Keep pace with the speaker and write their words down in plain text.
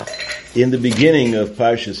In the beginning of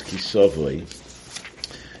Parshas Ki Savo,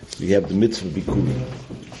 we have the mitzvah bikurim.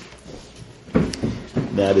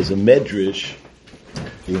 Now there's a medrash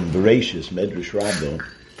in Bereshis, Medrash Rabbah,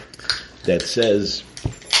 that says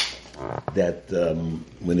that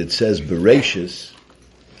when it says Bereshis,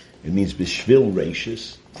 it means Bishvil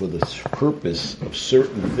Reshis, for the purpose of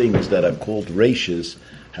certain things that are called Reshis,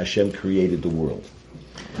 Hashem created the world.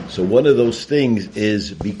 So one of those things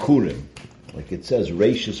is bikurim. Like it says,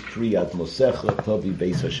 Reshis Priyat Mosecha Tavi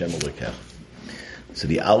Beis Hashem Elokecha. So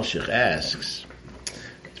the Alshich asks,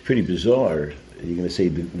 it's pretty bizarre. You're going to say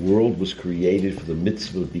the world was created for the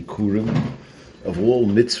mitzvah of bikurim. Of all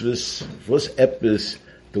mitzvahs, first epis,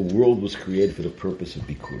 the world was created for the purpose of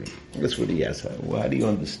bikurim. That's what he asks. How do you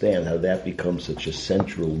understand how that becomes such a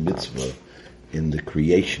central mitzvah in the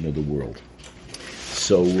creation of the world?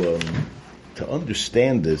 So to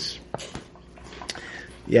understand this,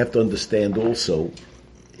 you have to understand also,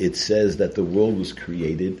 it says that the world was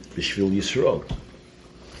created B'Shvil Yisrael.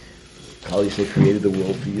 Kal Yisrael created the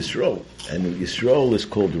world for Yisrael. And Yisrael is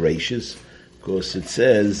called Reshis, because it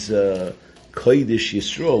says, Kodesh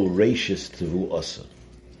Yisrael, Reshis Tevu Asa.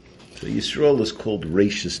 So Yisrael is called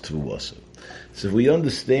Reshis Tevu Asa. So if we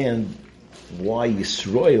understand why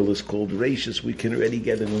Yisrael is called Reshis, we can already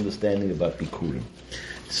get an understanding about Bikurim.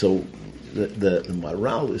 So the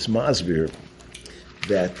Maral is Masbir,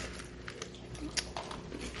 that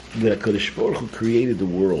when HaKadosh Baruch Hu created the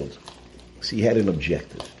world, so he had an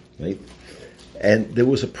objective, right? And there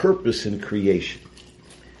was a purpose in creation.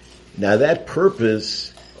 Now that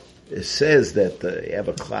purpose, it says that you have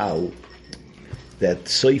a cloud that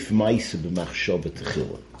Soif Maisa b'machshava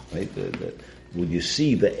techila, right? That when you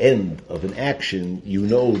see the end of an action, you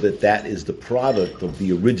know that that is the product of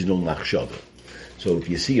the original machshava. So if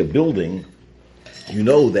you see a building, you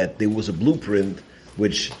know that there was a blueprint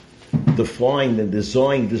which defined and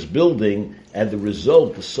designed this building, and the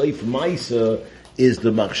result, the Seif Maisa, is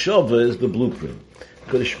the Machshava, is the blueprint.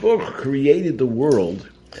 Kadosh Baruch Hu created the world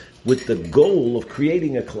with the goal of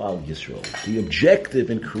creating a Klal Yisrael. The objective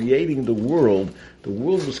in creating the world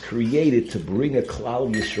was created to bring a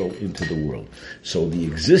Klal Yisrael into the world. So the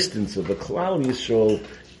existence of a Klal Yisrael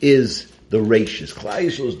is the Reshis. Klal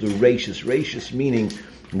Yisrael is the Reshis. Reshis meaning,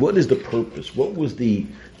 what is the purpose? What was the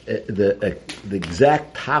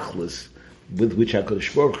exact tachlis with which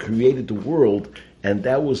HaKadosh Baruch Hu created the world, and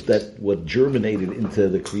that was what germinated into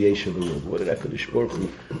the creation of the world. What did HaKadosh Baruch Hu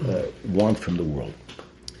want from the world?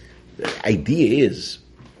 The idea is,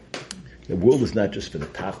 the world is not just for the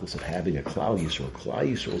tachlis of having a Klal Yisrael.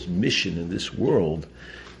 Klal Yisrael's mission in this world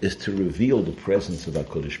is to reveal the presence of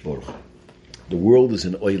HaKadosh Baruch Hu. The world is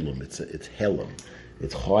an oilum, it's helam,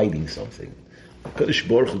 it's hiding something. HaKadosh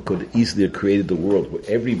Baruch Hu could easily have created the world where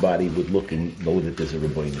everybody would look and know that there's a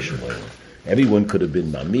Rebbeinu Shalom. Everyone could have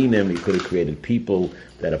been Maminim. He could have created people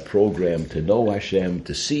that are programmed to know Hashem,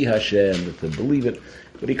 to see Hashem, to believe it.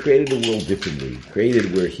 But he created the world differently. He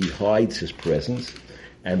created where he hides his presence.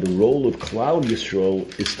 And the role of Klal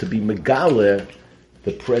Yisrael is to be Megale,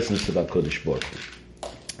 the presence of HaKadosh Baruch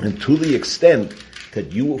Hu. And to the extent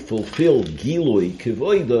that you will fulfill Gilui,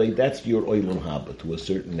 Kivoidoi, that's your Olam Haba to a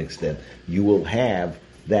certain extent. You will have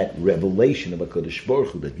that revelation of HaKadosh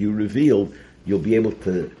Baruch Hu that you revealed. You'll be able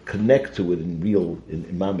to connect to it in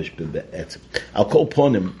Mamish B'Etzem. I'll call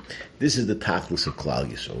upon him. This is the Tachlis of Klal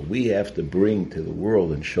Yisrael. We have to bring to the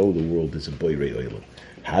world and show the world as a Boirei Olam.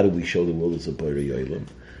 How do we show the world as a Boirei Olam?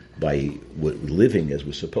 By living as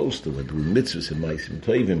we're supposed to, and through mitzvahs and ma'asim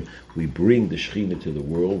tovim, we bring the Shekhinah to the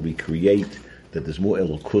world. We create that there's more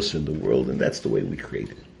elokus in the world, and that's the way we create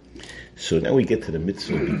it. So now we get to the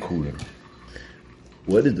mitzvah bikurim.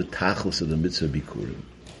 What is the tachlis of the mitzvah bikurim?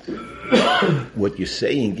 What you're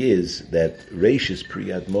saying is that Reshis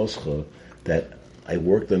Priyat Moscha, that I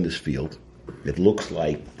worked on this field. It looks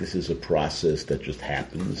like this is a process that just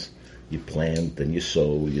happens. You plant and you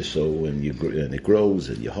sow, and it grows,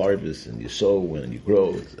 and you harvest, and you sow, and you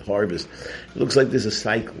grow, harvest. It looks like there's a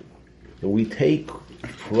cycle. So we take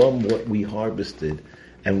from what we harvested,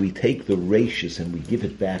 and we take the ratios and we give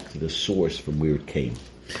it back to the source from where it came.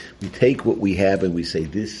 We take what we have and we say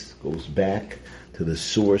this goes back to the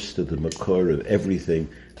source, to the makor of everything.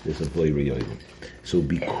 There's a Boirei Olam. So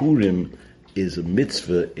Bikurim is a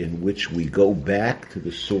mitzvah in which we go back to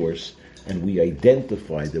the source and we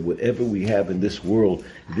identify that whatever we have in this world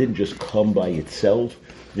didn't just come by itself.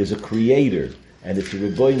 There's a creator, and it's a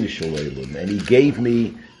Rebbeinu Shalom, and he gave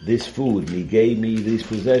me this food, and he gave me these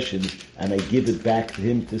possessions, and I give it back to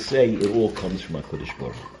him to say it all comes from HaKadosh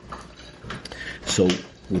Baruch Hu. So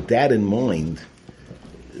with that in mind,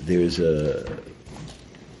 there's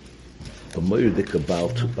a Moirdik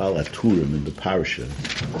about Balaturim in the Parsha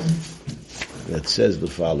that says the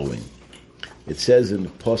following. It says in the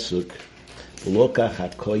Pasuk, Lokach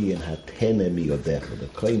HaKoyin HaTene Miyodecha. The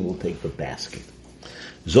Koyin will take the basket.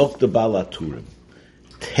 Zok the Balaturim.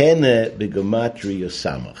 Tene Begematria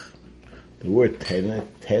Samach. The word Tene,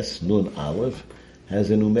 Tes Nun Aleph, has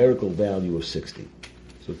a numerical value of 60.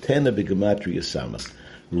 So Tene Begematria Samach.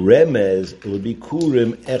 Remez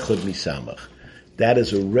Lebikurim Echad Misamach. That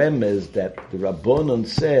is a remez that the Rabbanon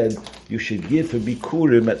said you should give for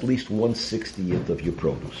Bikurim at least 1/60th of your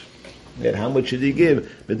produce. And how much should you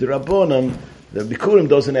give? But the Rabbanon, the Bikurim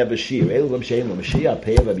doesn't have a shear. Elam Shein Mashiach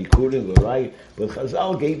pay of Bikurim, right? But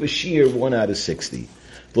Chazal gave a shear 1 out of 60.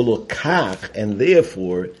 V'lokach, and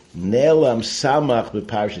therefore Nelam Samach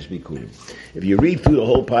b'Parshas Bikurim. If you read through the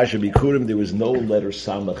whole Parsha Bikurim, there was no letter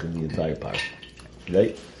Samach in the entire Parsha.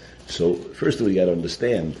 Right? So first of all, you got to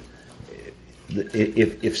understand.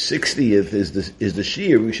 If 60th is the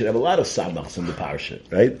shear, we should have a lot of samachs in the parsha,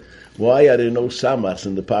 right? Why are there no samachs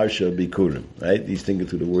in the parsha of Bikurim, right? He's thinking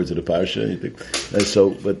through the words of the parsha, and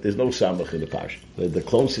but there's no samach in the parsha. The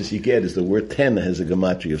closest you get is the word 10 has a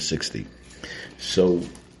gematria of 60. So,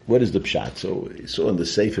 what is the pshat? So in the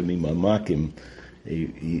Sefer Mimamakim,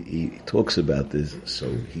 he talks about this. So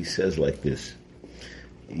he says like this.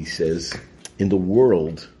 He says, in the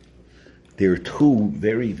world, there are two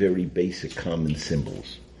very, very basic common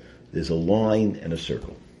symbols. There's a line and a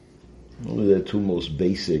circle. Those are the two most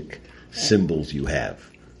basic symbols you have.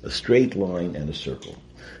 A straight line and a circle.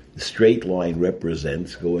 The straight line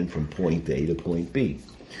represents going from point A to point B.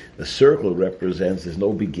 A circle represents there's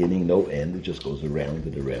no beginning, no end. It just goes around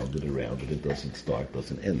and around and around, and it doesn't start,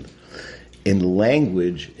 doesn't end. In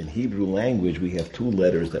language, in Hebrew language, we have two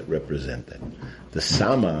letters that represent that. The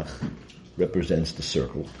samach represents the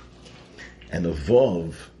circle, and the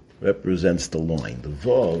vav represents the line. The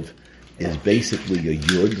vav is basically a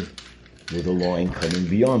yud with a line coming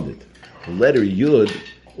beyond it. The letter yud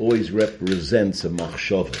always represents a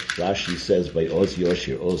machshava. Rashi says by Oz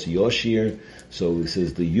Yoshir. So he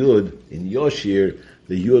says the yud in Yoshir,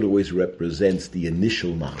 the yud always represents the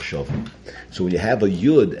initial machshava. So when you have a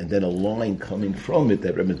yud and then a line coming from it,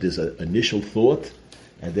 that represents an initial thought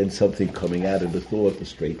and then something coming out of the thought, a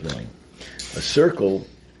straight line. A circle,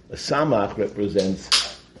 a samach,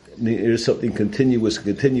 represents there's something continuous,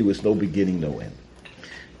 no beginning, no end.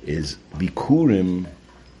 Is Bikurim,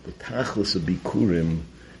 the tachlis of Bikurim,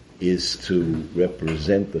 is to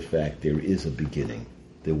represent the fact there is a beginning.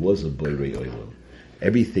 There was a Borei Olam.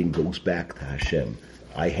 Everything goes back to Hashem.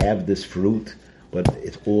 I have this fruit, but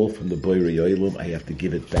it's all from the Borei Olam. I have to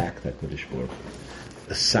give it back to HaKadosh Baruch Hu.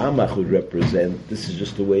 The samach would represent, this is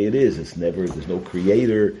just the way it is. There's no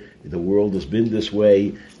creator. The world has been this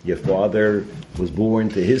way. Your father was born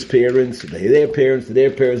to his parents, to their parents, to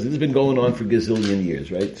their parents. This has been going on for gazillion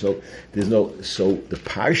years, right? So the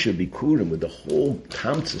Parsha Bikurim, with the whole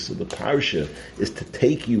tamtzis of the Parsha, is to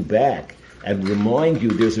take you back and remind you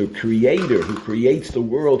there's a creator who creates the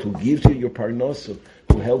world, who gives you your parnasa,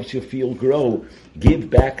 who helps you feel grow. Give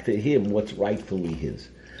back to him what's rightfully his.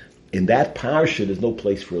 In that Parsha, there's no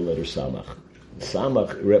place for a letter Samach.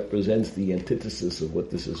 Samach represents the antithesis of what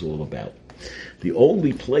this is all about. The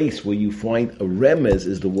only place where you find a remez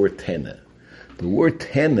is the word tena. The word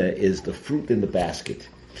tena is the fruit in the basket.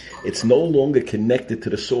 It's no longer connected to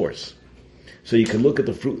the source. So you can look at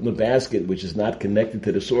the fruit in the basket, which is not connected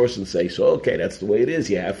to the source, and say, so okay, that's the way it is.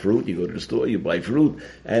 You have fruit, you go to the store, you buy fruit,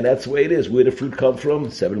 and that's the way it is. Where the fruit come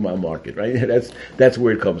from? 7 Mile Market, right? That's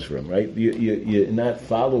where it comes from, right? You're not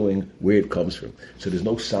following where it comes from. So there's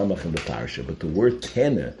no samach in the parsha, but the word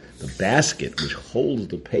tena, the basket, which holds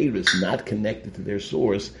the peiros not connected to their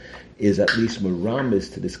source, is at least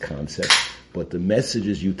meramis to this concept. But the message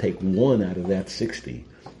is you take one out of that 60.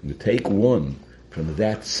 You take one from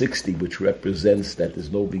that 60, which represents that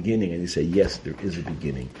there's no beginning, and you say, yes, there is a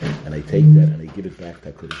beginning, and I take that and I give it back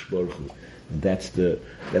to HaKadosh Baruch Hu. And that's the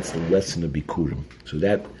lesson of Bikurim. So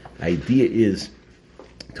that idea is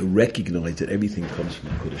to recognize that everything comes from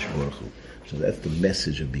HaKadosh Baruch Hu. So that's the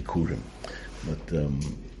message of Bikurim. But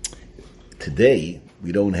today,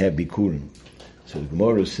 we don't have Bikurim. So the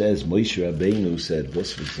Gemara says, Moshe Rabbeinu said,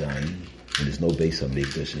 Vos v'zayin, and there's no Beis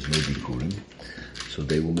HaMikdash, there's no Bikurim. So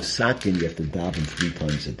they were masakin, you have to daven 3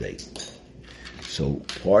 times a day. So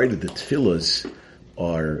part of the tefillahs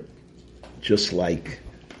are just like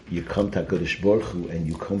you come to HaKadosh Baruch Hu and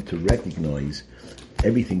you come to recognize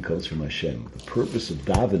everything comes from Hashem. The purpose of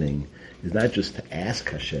davening is not just to ask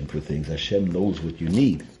Hashem for things. Hashem knows what you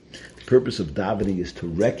need. The purpose of davening is to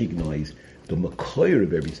recognize the makoyer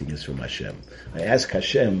of everything is from Hashem. I ask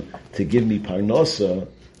Hashem to give me parnasa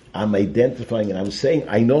I'm identifying and I'm saying,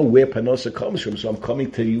 I know where Parnasa comes from, so I'm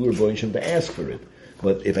coming to you, Rebbeinu Shem, to ask for it.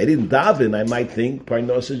 But if I didn't daven, I might think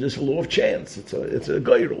Parnasa is just a law of chance. It's a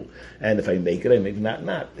goyrel. And if I make it, I make it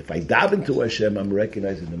not. If I daven to Hashem, I'm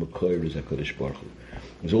recognizing the Mekoyer is HaKadosh Baruch Hu.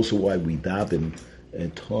 It's also why we daven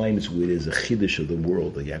at times where there's a chiddush of the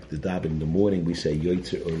world. You have to daven in the morning, we say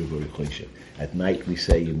Yoitzer Orev Orechoshe. At night we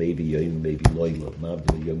say maybe Yom, maybe Loila,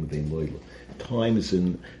 Mavdil Yom Vein Loila. Times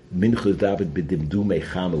in Mincha David B'Dimdumei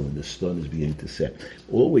Chama, when the sun is beginning to set.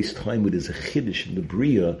 Always time where there's a chiddush in the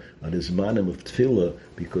Bria on the Zmanim of Tefillah,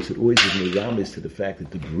 because it always is meramis to the fact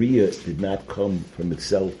that the Bria did not come from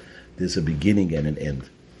itself. There's a beginning and an end.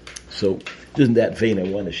 So, just in that vein, I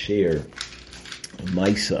want to share a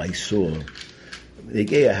Maisa I saw. They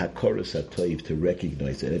gave a hakoros hatoiv to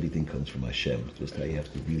recognize that everything comes from Hashem. Just how you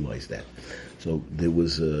have to realize that. So there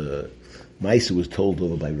was a Maisa was told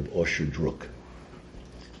over by Rav Osher Druk.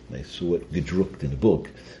 I saw it gedrucked in a book,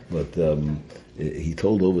 but he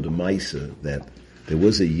told over the Maisa that there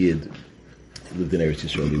was a Yid who lived in Eretz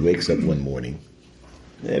Yisrael. He wakes up one morning,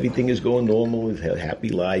 everything is going normal. He's had a happy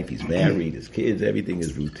life. He's married, his kids, everything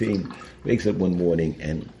is routine. Wakes up one morning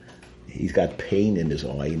and he's got pain in his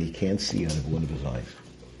eye and he can't see out of one of his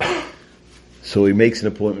eyes. So he makes an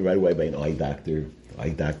appointment right away by an eye doctor. The eye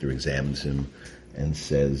doctor examines him and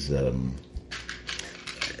says,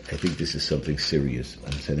 I think this is something serious.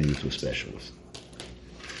 I'm sending you to a specialist.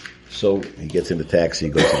 So he gets in the taxi,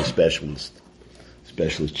 goes to the specialist.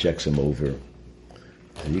 Specialist checks him over.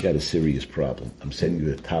 And you got a serious problem. I'm sending you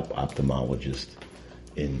to the top ophthalmologist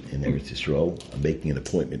in Eretz Yisrael. I'm making an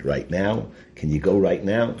appointment right now. Can you go right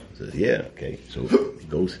now? He says, yeah, okay. So he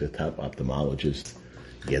goes to the top ophthalmologist,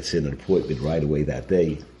 gets in an appointment right away that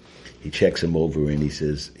day. He checks him over and he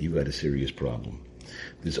says, you got a serious problem.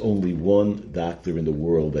 There's only one doctor in the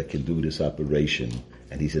world that can do this operation,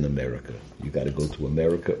 and he's in America. You got to go to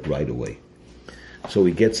America right away. So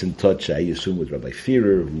he gets in touch, I assume, with Rabbi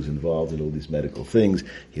Führer, who's involved in all these medical things.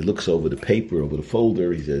 He looks over the paper, over the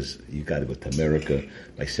folder. He says, you got to go to America.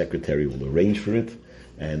 My secretary will arrange for it.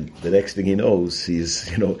 And the next thing he knows, he's,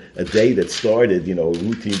 a day that started, a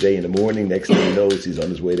routine day in the morning. Next thing he knows, he's on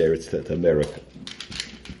his way there to America.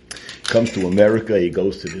 Comes to America, he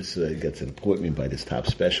goes to this, gets an appointment by this top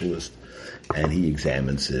specialist, and he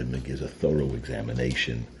examines him and gives a thorough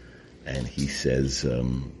examination. And he says,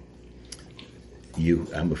 I'm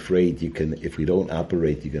afraid if we don't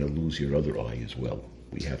operate, you're going to lose your other eye as well.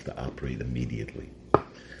 We have to operate immediately.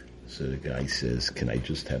 So the guy says, can I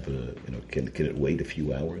just have can it wait a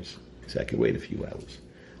few hours? He said, I can wait a few hours.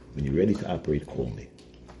 When you're ready to operate, call me.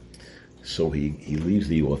 So he leaves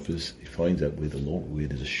the office, he finds out where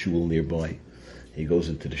there's a shul nearby. He goes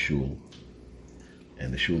into the shul,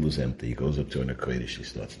 and the shul is empty. He goes up to an HaKodesh, he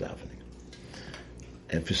starts davening.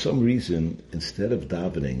 And for some reason, instead of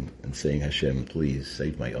davening and saying, Hashem, please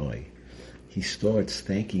save my eye, he starts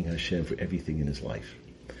thanking Hashem for everything in his life.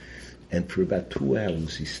 And for about 2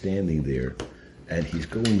 hours, he's standing there, and he's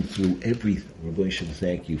going through everything. Rabbi Shem,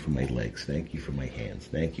 thank you for my legs. Thank you for my hands.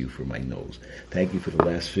 Thank you for my nose. Thank you for the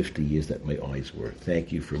last 50 years that my eyes were.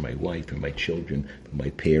 Thank you for my wife, for my children, for my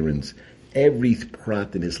parents. Every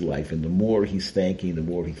prat in his life. And the more he's thanking, the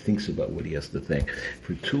more he thinks about what he has to thank.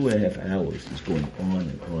 For 2.5 hours, he's going on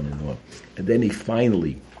and on and on. And then he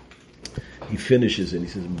finishes and he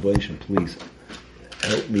says, Rabbi Shem, please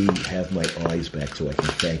help me have my eyes back so I can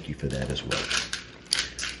thank you for that as well.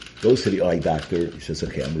 Goes to the eye doctor. He says,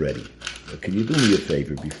 okay, I'm ready. But can you do me a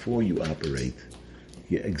favor? Before you operate,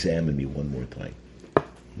 you examine me one more time.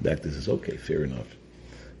 The doctor says, okay, fair enough.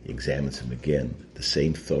 He examines him again, the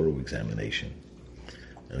same thorough examination.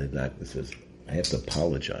 And the doctor says, I have to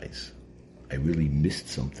apologize. I really missed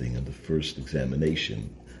something in the first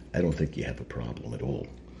examination. I don't think you have a problem at all.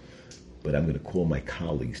 But I'm going to call my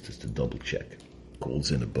colleagues just to double check.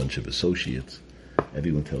 Calls in a bunch of associates.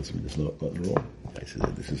 Everyone tells him there's nothing wrong. I said,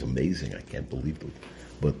 this is amazing. I can't believe it.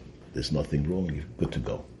 But there's nothing wrong. You're good to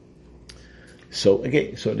go. So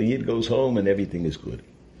the Yid goes home and everything is good.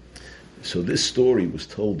 So this story was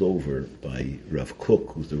told over by Rav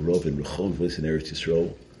Kook, who's the Rav in Rehovos in Eretz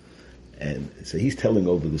Yisrael. And so he's telling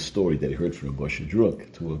over the story that he heard from Moshe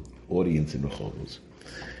Druk to an audience in Rehovos.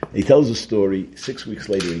 He tells the story. 6 weeks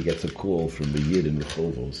later, he gets a call from the Yid in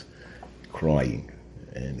Rehovos crying.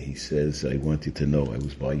 And he says, I want you to know I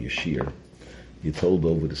was by your shir. You told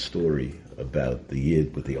over the story about the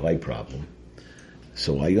Yid with the eye problem.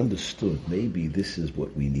 So I understood maybe this is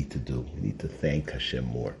what we need to do. We need to thank Hashem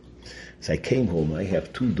more. So I came home. I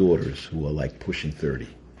have 2 daughters who are like pushing 30.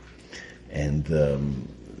 And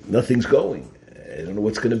nothing's going. I don't know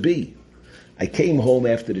what's going to be. I came home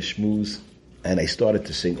after the shmooze and I started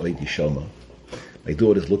to sing Oy Neshama. My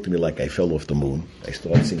daughters looked at me like I fell off the moon. I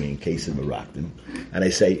start singing Case of Merakdim. And I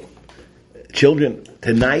say, children,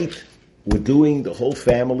 tonight we're doing, the whole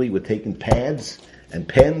family, we're taking pads and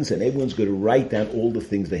pens, and everyone's going to write down all the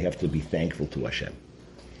things they have to be thankful to Hashem.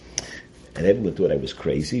 And everyone thought I was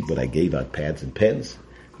crazy, but I gave out pads and pens.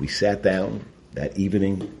 We sat down that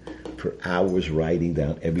evening for hours writing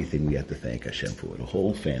down everything we had to thank Hashem for, the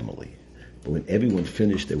whole family. But when everyone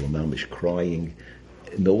finished, they were mamish crying.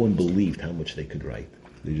 No one believed how much they could write.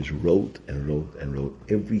 They just wrote and wrote and wrote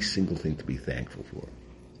every single thing to be thankful for.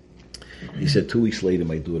 He said 2 weeks later,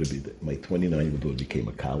 my 29-year-old daughter became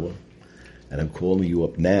a kala, and I'm calling you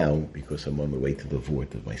up now because I'm on my way to the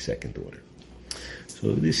vort of my second daughter.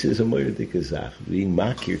 So this is a moirdik azach, being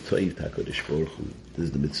makir toiv HaKadosh Baruch Hu. This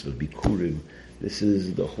is the mitzvah of bikurim. This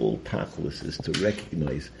is the whole tachlis, is to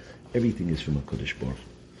recognize everything is from HaKadosh Baruch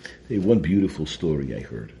Hu. One beautiful story I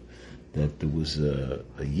heard, that there was a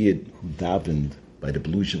yid who davened by the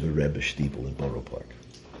Bluzhever Rebbe Shtibel in Borough Park.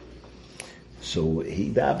 So he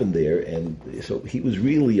davened there, and so he was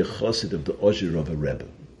really a chassid of the Ozher of a Rebbe,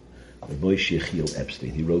 Moshe Yechiel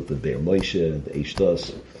Epstein. He wrote the Be'er Moshe and the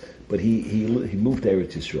Eishtas, but he moved to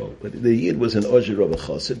Eretz Yisrael. But the Yid was an Ozher of a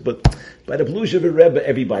chassid, but by the Bluzhever Rebbe,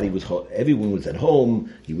 everyone was at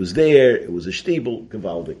home, he was there, it was a Shtibel,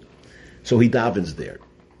 Gevaldik. So he davens there.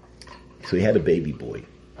 So he had a baby boy.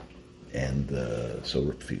 And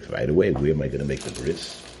so right away, where am I going to make the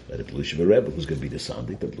bris? By the Bluzhever Rebbe, who's going to be the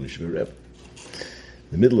Sandik, the Bluzhever Rebbe.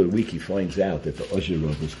 In the middle of the week, he finds out that the Ozher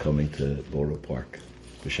Rebbe is coming to Borough Park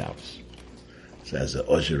for Shabbos. So as the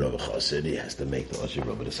Ozher Rebbe chassid, he has to make the Ozher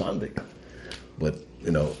Rebbe the Sandik. But,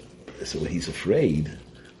 so he's afraid,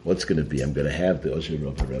 what's going to be? I'm going to have the Ozher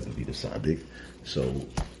Rebbe be the Sandik. So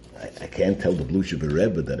I can't tell the Bluzhever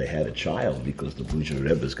Rebbe that I had a child, because the Bluzhever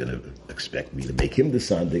Rebbe is going to expect me to make him the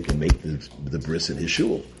Sandik and make the bris in his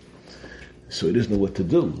shul. So he doesn't know what to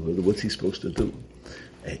do. What's he supposed to do?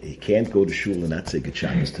 He can't go to shul and not say good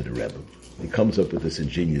Shabbos to the Rebbe. He comes up with this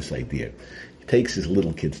ingenious idea. He takes his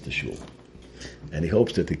little kids to shul, and he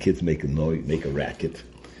hopes that the kids make a racket.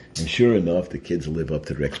 And sure enough, the kids live up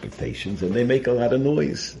to their expectations, and they make a lot of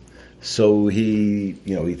noise. So he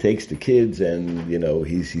takes the kids, and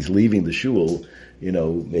he's leaving the shul,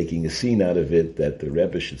 making a scene out of it, that the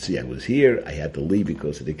Rebbe should see I was here. I had to leave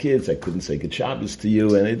because of the kids. I couldn't say good Shabbos to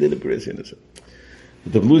you, and I did a bris.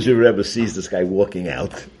 The Bluzhever Rebbe sees this guy walking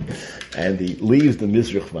out, and he leaves the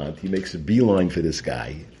Mizrachvant. He makes a beeline for this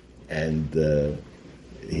guy, and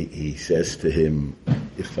he says to him,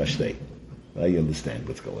 "Ich verstehe." I understand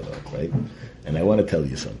what's going on, right? And I want to tell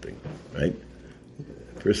you something, right?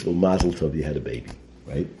 First of all, Mazel Tov, you had a baby,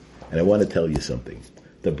 right? And I want to tell you something.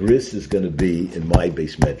 The bris is going to be in my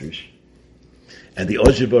base medrash, and the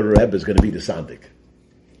Ozher Rebbe is going to be the Sandik.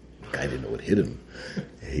 The guy didn't know what hit him.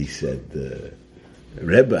 He said,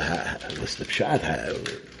 Rebbe, what's the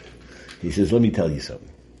pshat? He says, let me tell you something.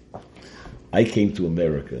 I came to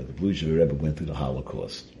America. The Bluzhever Rebbe went through the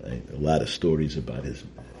Holocaust. Right? A lot of stories about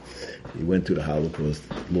he went through the Holocaust,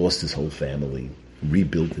 lost his whole family,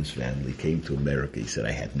 rebuilt his family, came to America. He said,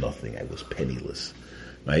 I had nothing. I was penniless.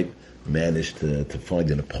 Right? Managed to find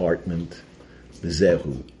an apartment.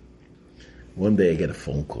 Bezehu. One day I get a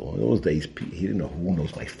phone call. In those days, he didn't know who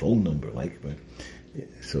knows my phone number.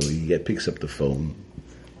 So he picks up the phone.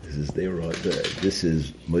 He says, this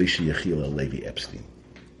is Moshe Yechiel Levi Epstein.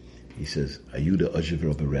 He says, are you the Ozher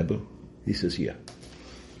Rebbe? He says, yeah.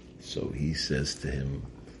 So he says to him,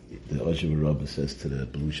 the Ozher Rebbe says to the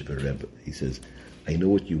Bluzhever Rebbe, he says, I know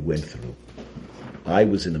what you went through. I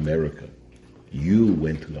was in America. You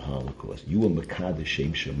went through the Holocaust. You were Mekadesh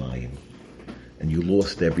Shem Shemayim. And you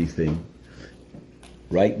lost everything.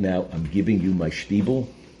 Right now, I'm giving you my shtibel,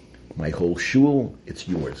 my whole shul, it's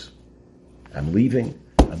yours. I'm leaving,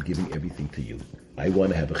 I'm giving everything to you. I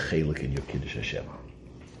want to have a chelik in your Kiddush Hashem.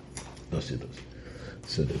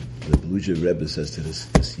 So the Bluzhever Rebbe says to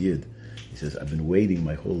this Yid, he says, I've been waiting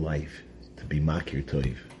my whole life to be Makir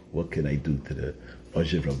Toiv. What can I do to the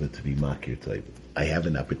Ozher Rebbe to be Makir Toiv? I have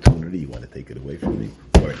an opportunity, you want to take it away from me?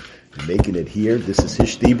 Or you're making it here, this is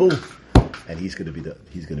his shtibel, and he's going to be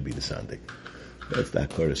the Sandik. That's the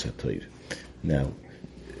Hakaras HaToiv. Now,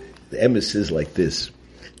 the emes is like this,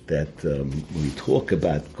 that when we talk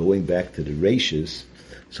about going back to the Reishis,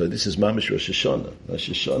 so this is Mamish Rosh Hashanah. Rosh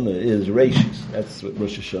Hashanah is Reishis. That's what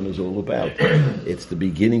Rosh Hashanah is all about. It's the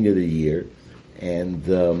beginning of the year, and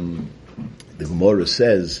the Gemara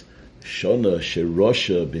says, Shana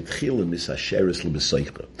Sherosha B'tchila Misasheres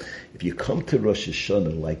L'B'Seicha. If you come to Rosh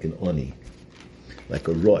Hashanah like an Oni, like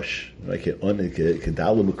a rush, like an Oni,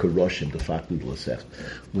 Kedalim U'Karoshim, the Fakud L'Sech.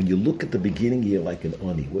 When you look at the beginning year like an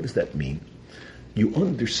Oni, what does that mean? you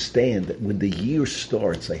understand that when the year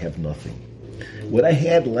starts, I have nothing. What I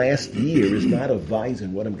had last year is not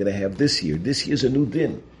advising what I'm going to have this year. This year's a new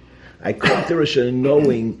din. I come to Rosh Hashanah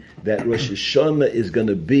knowing that Rosh Hashanah is going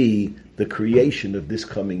to be the creation of this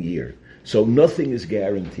coming year. So nothing is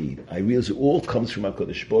guaranteed. I realize it all comes from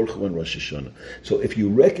HaKadosh Baruch Hu and Rosh Hashanah. So if you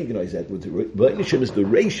recognize that, what is the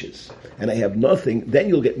rachis, and I have nothing, then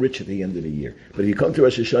you'll get rich at the end of the year. But if you come to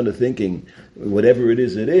Rosh Hashanah thinking, whatever it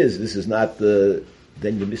is, this is not the,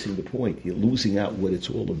 then you're missing the point. You're losing out what it's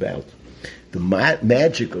all about. The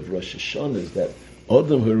magic of Rosh Hashanah is that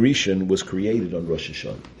Adam Harishon was created on Rosh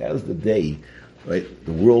Hashanah. That was the day, right?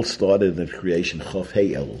 The world started in the creation Chav Hei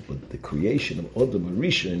Elul, but the creation of Adam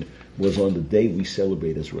Harishon was on the day we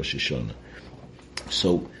celebrate as Rosh Hashanah.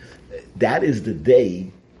 So that is the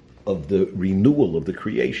day of the renewal of the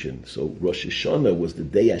creation. So Rosh Hashanah was the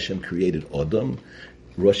day Hashem created Adam.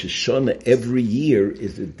 Rosh Hashanah every year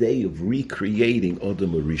is the day of recreating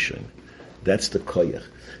Adam Harishon. That's the koyach.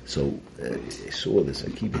 So I saw this. I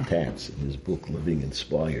keep it tabs in his book, Living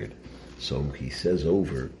Inspired. So he says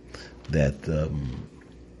over that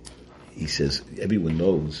he says everyone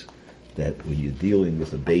knows that when you're dealing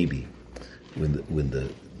with a baby,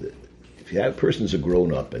 if you have a person who's a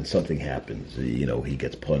grown up and something happens, he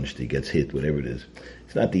gets punched, he gets hit, whatever it is,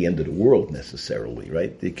 it's not the end of the world necessarily,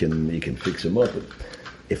 right? You can fix him up. But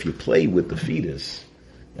if you play with the fetus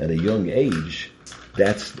at a young age,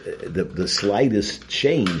 that's the slightest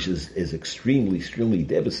change is extremely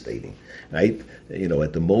devastating, right?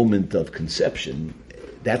 At the moment of conception,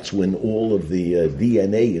 that's when all of the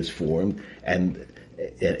DNA is formed, and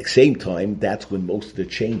at the same time, that's when most of the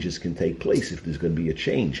changes can take place, if there's going to be a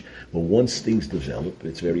change. But once things develop,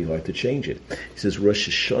 it's very hard to change it. He says Rosh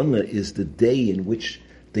Hashanah is the day in which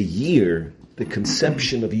the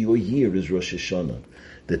conception of your year is Rosh Hashanah.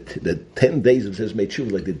 The 10 days of Zez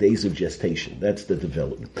Tshuva, like the days of gestation. That's the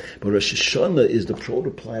development. But Rosh Hashanah is the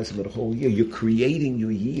protoplasm of the whole year. You're creating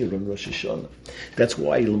your year on Rosh Hashanah. That's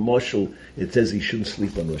why, L'Moshel, it says you shouldn't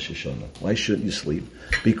sleep on Rosh Hashanah. Why shouldn't you sleep?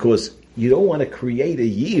 Because you don't want to create a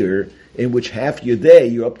year in which half your day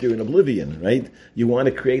you're up there in oblivion, right? You want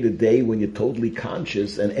to create a day when you're totally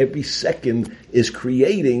conscious and every second is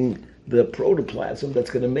creating the protoplasm that's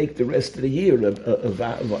going to make the rest of the year a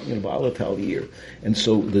volatile year. And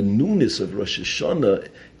so the newness of Rosh Hashanah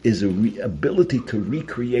is a ability to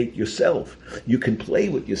recreate yourself. You can play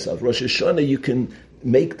with yourself. Rosh Hashanah, you can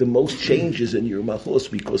make the most changes in your machos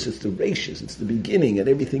because it's the rachis, it's the beginning, and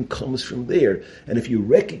everything comes from there. And if you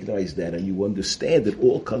recognize that and you understand that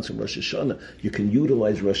all comes from Rosh Hashanah, you can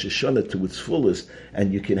utilize Rosh Hashanah to its fullest,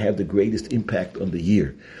 and you can have the greatest impact on the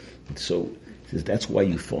year. And so that's why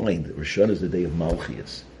you find that Rosh Hashanah is the day of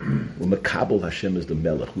Malchias. When Makabel Hashem is the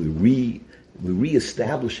Melech, we're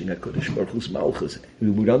re-establishing HaKadosh Baruch Hu's Malchus.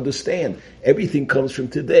 We would understand everything comes from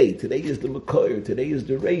today. Today is the Mekoyer, today is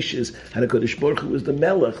the Reishis, and HaKadosh Baruch Hu is the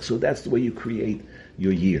Melech. So that's the way you create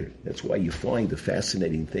your year. That's why you find the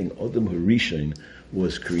fascinating thing. Adam Harishon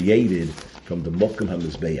was created from the Mokum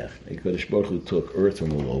HaMizbeach. HaKadosh Baruch Hu took earth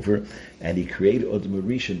from all over, and he created Adam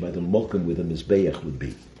Harishon by the Mokum where the Mizbeach would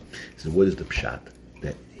be. So what is the pshat?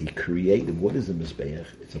 That he created, what is the Mizbeach?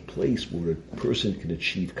 It's a place where a person can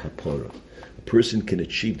achieve kapara. A person can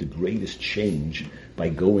achieve the greatest change by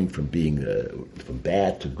going from being from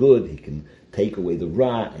bad to good. He can take away the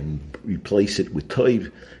ra and replace it with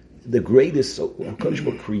toiv. The greatest, so HaKadosh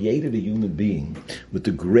Baruch Hu created a human being with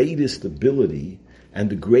the greatest ability and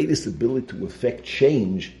the greatest ability to effect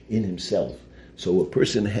change in himself. So a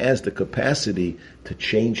person has the capacity to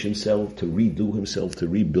change himself, to redo himself, to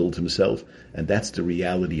rebuild himself, and that's the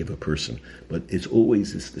reality of a person. But it's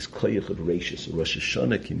always this koyach of Reishis. Rosh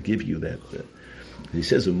Hashanah can give you that. He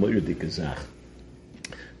says, you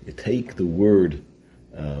take the word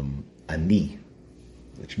ani,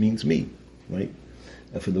 which means me, right?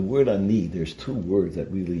 And for the word ani, there's two words that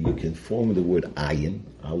really you can form the word ayin,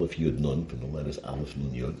 aleph yud nun, from the letters aleph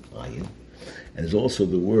nun yud, ayin. And there's also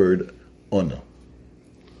the word ona.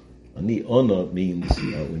 Ani ona means,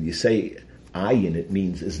 when you say ayin, it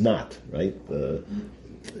means is not, right?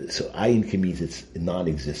 So ayin can mean it's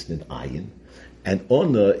non-existent, ayin. And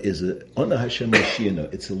ona is ona Hashem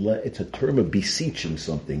Mashiach. It's a term of beseeching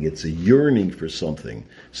something. It's a yearning for something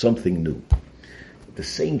new. At the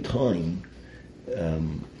same time,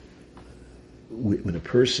 when a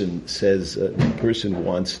person says, when a person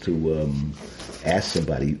wants to ask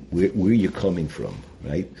somebody, where you're coming from,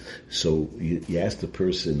 right? So you ask the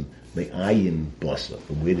person, Me'ayin basa,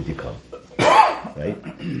 from where did you come? Right?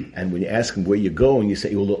 And when you ask him where you're going, you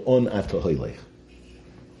say, Lo'on atohoylech.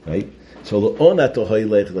 Right? So Lo'on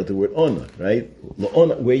atohoylech, like the word ona, right?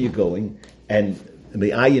 Lo'on, where you're going, and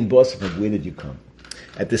Me'ayin basa, from where did you come?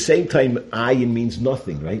 At the same time, ayin means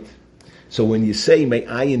nothing, right? So when you say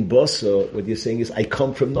me'ayin basa, what you're saying is, I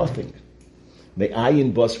come from nothing.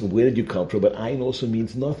 Me'ayin basa, from where did you come from? But ayin also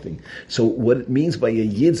means nothing. So what it means by a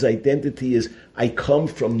yid's identity is, I come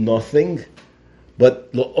from nothing,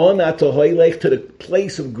 but lo'ona tohoylech, to the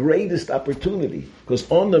place of greatest opportunity. Because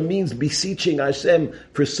ona means beseeching Hashem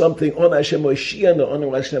for something. Ona Hashem Moshiach,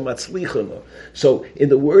 ona Hashem Matzlichana. So in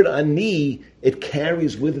the word ani, it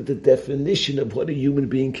carries with it the definition of what a human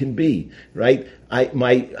being can be. Right?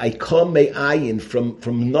 I come me'ayin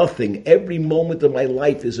from nothing. Every moment of my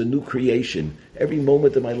life is a new creation. Every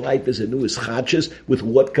moment of my life is a new ischachis. With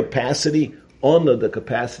what capacity? Ona, the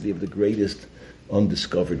capacity of the greatest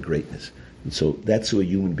undiscovered greatness. And so that's who a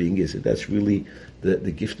human being is. That's really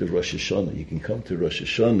the gift of Rosh Hashanah. You can come to Rosh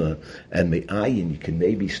Hashanah and me'ayin, you can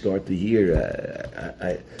maybe start the year.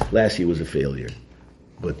 Last year was a failure.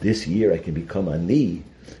 But this year I can become ani,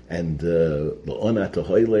 and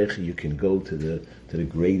you can go to the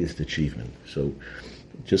greatest achievement. So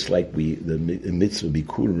just like the mitzvah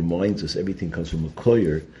Bikur reminds us everything comes from a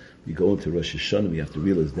koyer, we go into Rosh Hashanah, we have to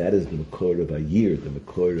realize that is the makor of our year, the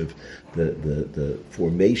makor of the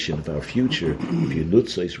formation of our future. If you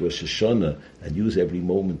nutzais Rosh Hashanah and use every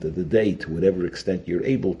moment of the day to whatever extent you're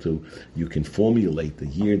able to, you can formulate the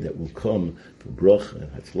year that will come for bracha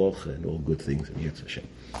and hatzlacha and all good things in Yirtzeh Hashem.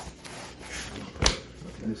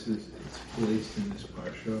 It's placed in this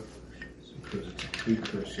parsha because it's a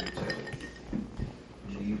precursor to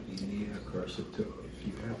you need a cursor to. If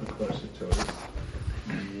you have a cursor to,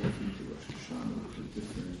 you walk into Rosh Hashanah with a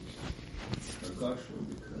different hagashah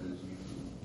because you